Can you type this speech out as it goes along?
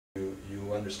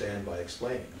to understand by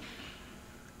explaining.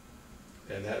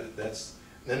 And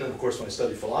then of course when I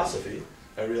studied philosophy,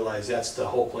 I realized that's the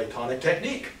whole Platonic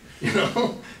technique, you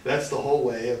know? That's the whole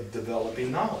way of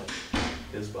developing knowledge,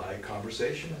 is by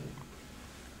conversation and,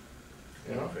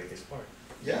 you know? Greatest part.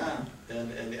 Yeah,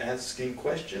 and asking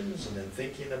questions and then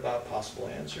thinking about possible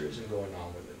answers and going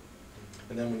on with it.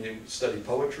 And then when you study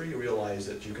poetry, you realize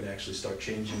that you can actually start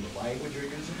changing the language you're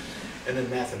using. And then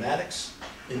mathematics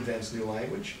invents new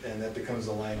language, and that becomes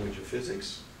the language of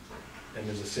physics. And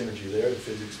there's a synergy there. The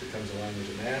physics becomes the language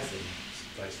of math, and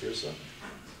vice versa.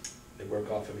 They work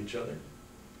off of each other.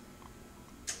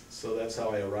 So that's how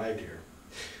I arrived here,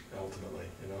 ultimately,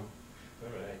 you know.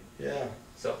 All right. Yeah.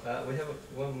 So we have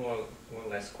one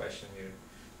last question here.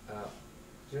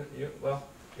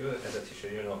 You as a teacher,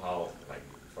 you know how, like,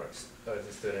 for a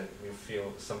student,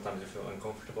 sometimes you feel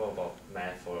uncomfortable about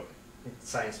math or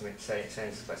science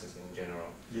classes in general.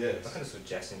 Yes. What kind of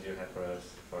suggestions do you have for us,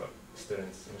 for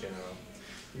students in general?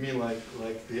 You mean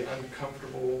like the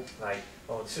uncomfortable? Like,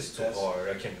 oh, this is too hard.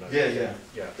 I can't. Yeah.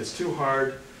 Yeah. It's too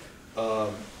hard,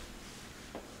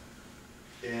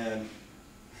 and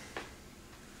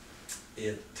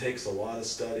it takes a lot of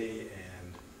study.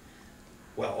 And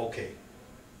well, okay.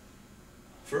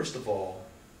 First of all,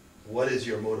 what is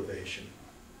your motivation?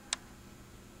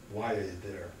 Why are you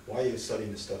there? Why are you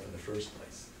studying this stuff in the first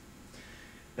place?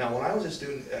 Now, when I was a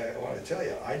student, I want to tell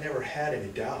you, I never had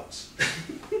any doubts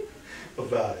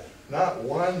about it. Not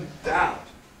one doubt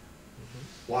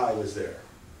why I was there.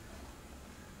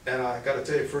 And I got to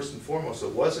tell you, first and foremost,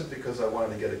 it wasn't because I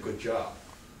wanted to get a good job.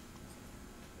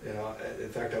 You know, in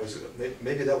fact,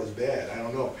 maybe that was bad. I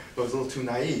don't know. But I was a little too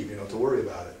naive, you know, to worry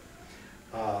about it.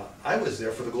 I was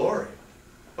there for the glory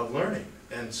of learning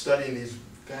and studying these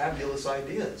fabulous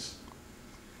ideas.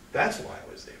 That's why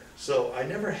I was there. So I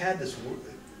never had this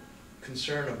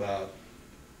concern about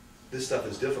this stuff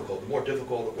is difficult. The more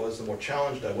difficult it was, the more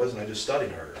challenged I was, and I just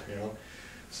studied harder, you know.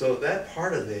 So that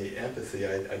part of the empathy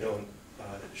I don't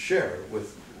share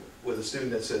with a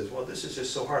student that says, well, this is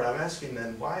just so hard. I'm asking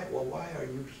then, why? Well, why are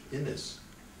you in this?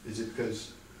 Is it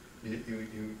because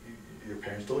your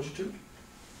parents told you to?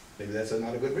 Maybe that's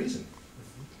not a good reason.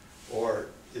 Or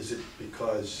is it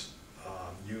because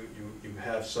you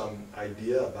have some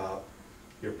idea about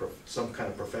some kind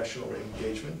of professional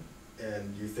engagement,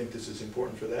 and you think this is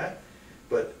important for that,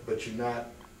 but you're not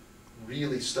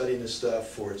really studying this stuff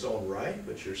for its own right,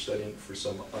 but you're studying for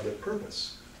some other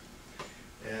purpose.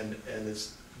 And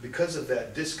it's because of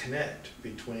that disconnect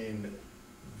between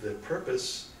the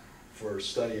purpose for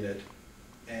studying it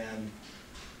and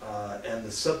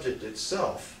the subject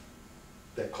itself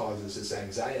that causes this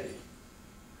anxiety.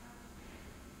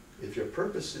 If your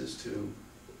purpose is to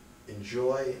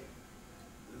enjoy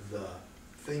the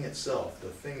thing itself, the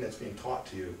thing that's being taught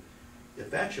to you,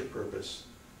 if that's your purpose,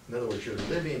 in other words, you're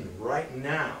living right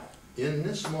now, in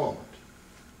this moment,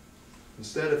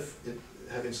 instead of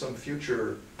having some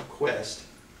future quest,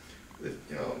 you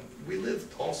know, we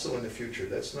live also in the future.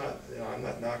 That's not, you know, I'm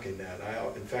not knocking that.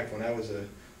 In fact, when I was a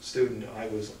student, I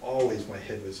was always, my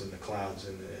head was in the clouds,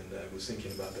 and I was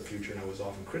thinking about the future, and I was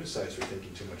often criticized for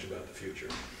thinking too much about the future.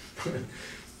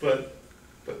 But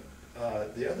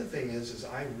the other thing is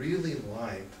I really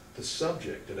liked the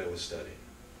subject that I was studying.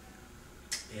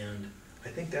 And I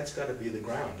think that's got to be the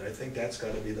ground. I think that's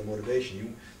got to be the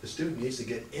motivation. The student needs to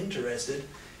get interested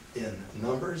in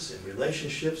numbers, in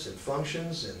relationships, in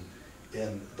functions,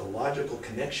 in the logical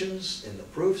connections, in the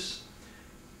proofs.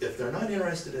 If they're not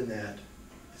interested in that,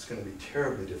 it's going to be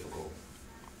terribly difficult.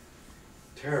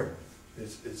 Terrible.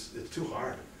 It's too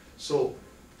hard. So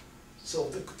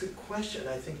the question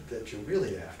I think that you're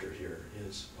really after here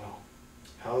is, well,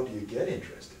 how do you get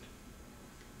interested?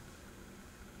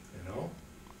 You know?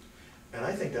 And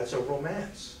I think that's a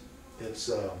romance. It's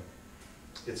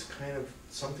kind of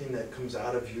something that comes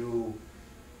out of you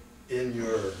in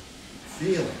your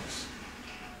feelings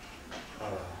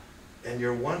and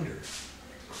your wonders.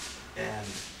 And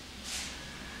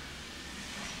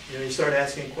you know, you start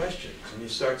asking questions, and you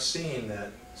start seeing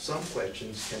that some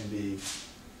questions can be,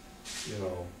 you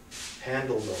know,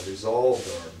 handled or resolved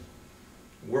or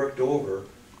worked over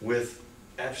with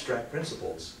abstract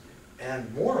principles.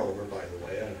 And moreover, by the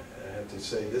way, I have to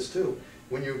say this too,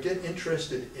 when you get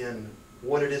interested in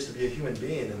what it is to be a human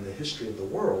being in the history of the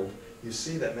world, you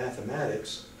see that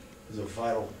mathematics is a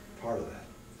vital part of that.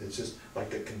 It's just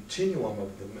like the continuum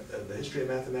of the history of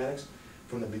mathematics,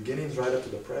 from the beginnings right up to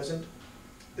the present,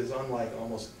 is unlike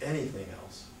almost anything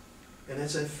else. And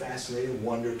it's a fascinating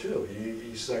wonder too.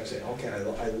 You start saying, okay,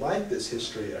 I like this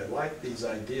history, I like these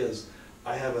ideas,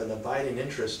 I have an abiding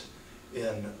interest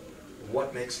in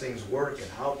what makes things work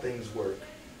and how things work.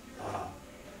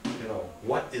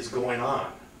 what is going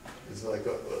on. It's like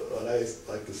what I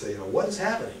like to say, what is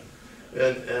happening?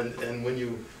 And when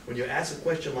you ask a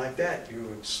question like that,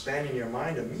 you're expanding your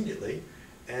mind immediately,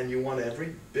 and you want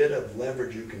every bit of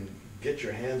leverage you can get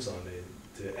your hands on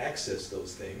to access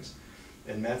those things.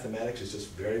 And mathematics is just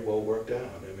very well worked out.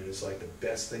 I mean, it's like the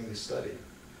best thing to study.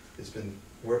 It's been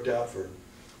worked out for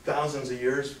thousands of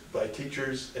years by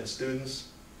teachers and students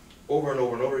over and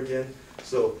over and over again.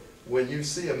 So when you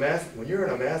see when you're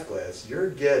in a math class, you're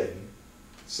getting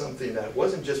something that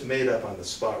wasn't just made up on the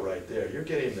spot right there. You're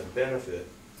getting the benefit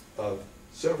of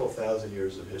several thousand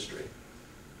years of history.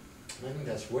 And I think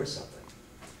that's worth something.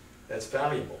 That's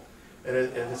valuable.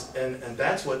 And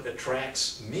that's what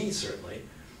attracts me, certainly,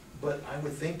 but I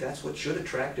would think that's what should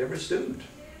attract every student,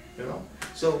 you know?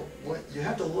 So you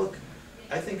have to look,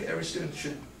 I think every student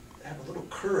should have a little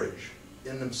courage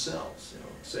in themselves, you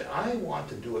know, say, I want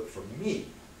to do it for me.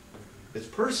 It's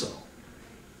personal.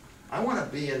 I want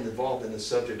to be involved in this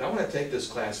subject. I want to take this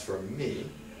class for me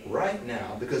right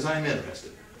now because I'm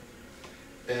interested.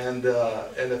 And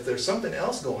if there's something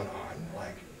else going on,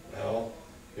 like, well,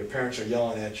 your parents are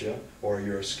yelling at you, or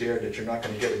you're scared that you're not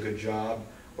going to get a good job,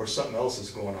 or something else is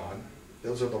going on,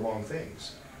 those are the wrong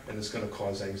things. And it's going to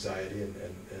cause anxiety and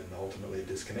ultimately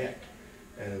disconnect.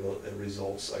 And it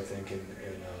results, I think, in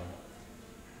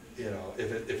you know,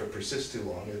 if it persists too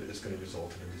long, it's going to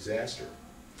result in a disaster.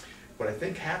 What I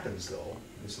think happens, though,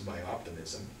 this is my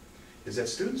optimism, is that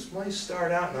students might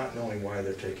start out not knowing why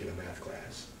they're taking a math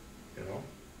class, you know.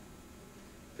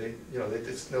 They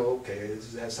just know, okay,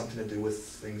 this has something to do with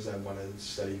things I want to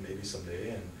study maybe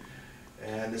someday,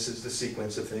 and this is the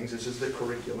sequence of things, this is the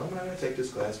curriculum, and I'm going to take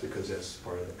this class because that's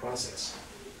part of the process.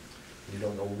 You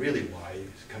don't know really why,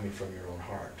 it's coming from your own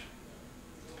heart.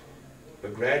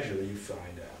 But gradually you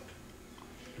find out.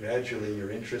 Gradually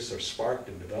your interests are sparked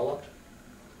and developed.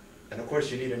 And of course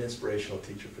you need an inspirational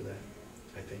teacher for that,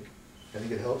 I think. I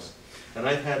think it helps. And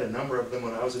I've had a number of them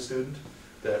when I was a student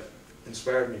that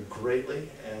inspired me greatly,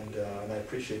 and I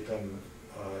appreciate them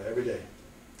every day.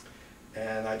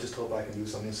 And I just hope I can do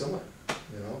something similar,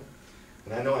 you know.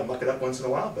 And I know I muck it up once in a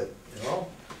while, but, you know,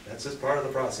 that's just part of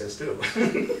the process too.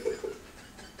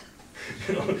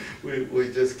 You know,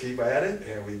 we just keep at it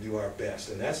and we do our best.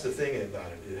 And that's the thing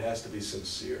about it. It has to be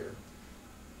sincere.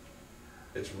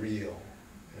 It's real,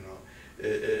 you know.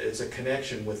 It's a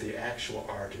connection with the actual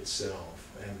art itself.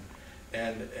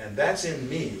 And that's in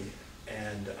me,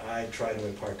 and I try to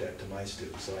impart that to my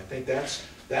students. So I think that's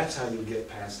how you get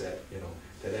past that, you know,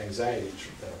 that anxiety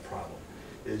problem,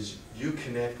 is you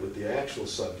connect with the actual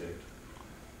subject.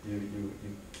 You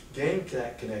gain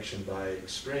that connection by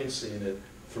experiencing it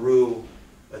through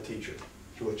a teacher,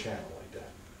 through a channel like that.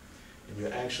 And you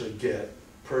actually get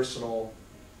personal,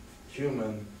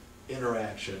 human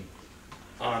interaction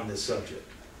on this subject.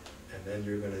 And then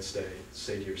you're going to say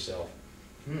to yourself,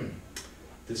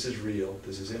 this is real,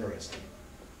 this is interesting.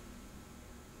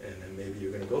 And then maybe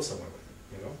you're going to go somewhere with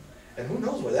it, you know? And who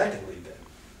knows where that can lead then.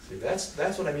 See,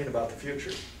 that's what I mean about the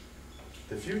future.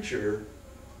 The future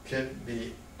can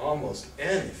be almost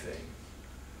anything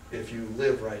if you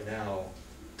live right now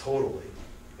totally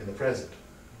in the present.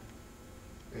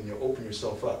 And you open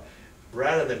yourself up.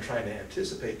 Rather than trying to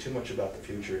anticipate too much about the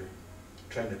future,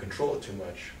 trying to control it too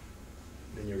much,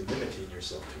 then you're limiting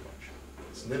yourself too much.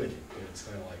 It's limiting. It's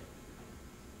kind of like,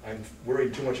 I'm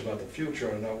worried too much about the future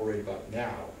and I'm not worried about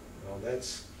now. Well,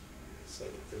 that's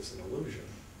an illusion.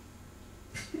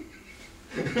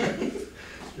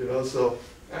 You know, so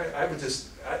I would just,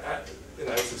 you know,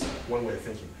 that's just one way of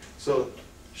thinking. So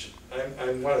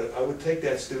I would take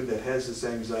that student that has this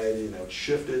anxiety and I would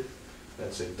shift it and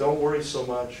I'd say, don't worry so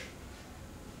much.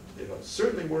 You know,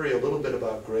 certainly worry a little bit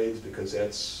about grades because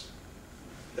that's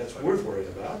worth worrying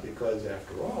about, because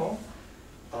after all,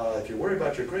 if you worry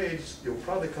about your grades, you'll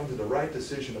probably come to the right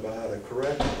decision about how to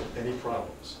correct any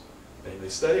problems. Namely,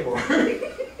 study more.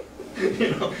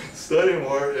 You know, study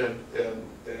more, and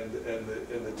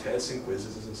the tests and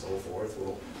quizzes and so forth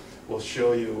will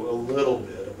show you a little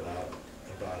bit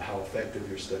about how effective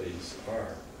your studies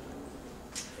are.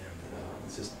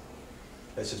 And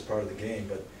that's just part of the game.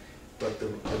 But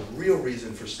the real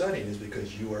reason for studying is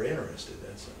because you are interested.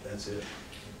 That's it.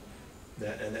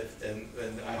 And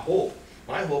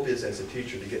my hope is, as a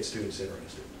teacher, to get students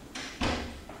interested.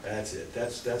 That's it.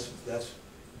 That's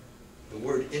the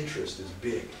word interest is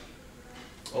big.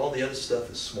 All the other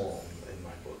stuff is small in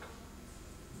my book.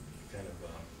 Kind of,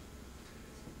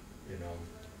 you know,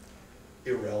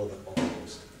 irrelevant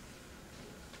almost.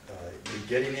 You're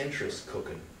getting interest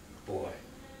cooking, boy.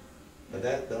 Now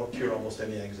that'll cure almost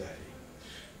any anxiety.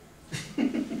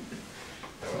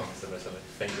 Well,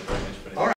 thank you very much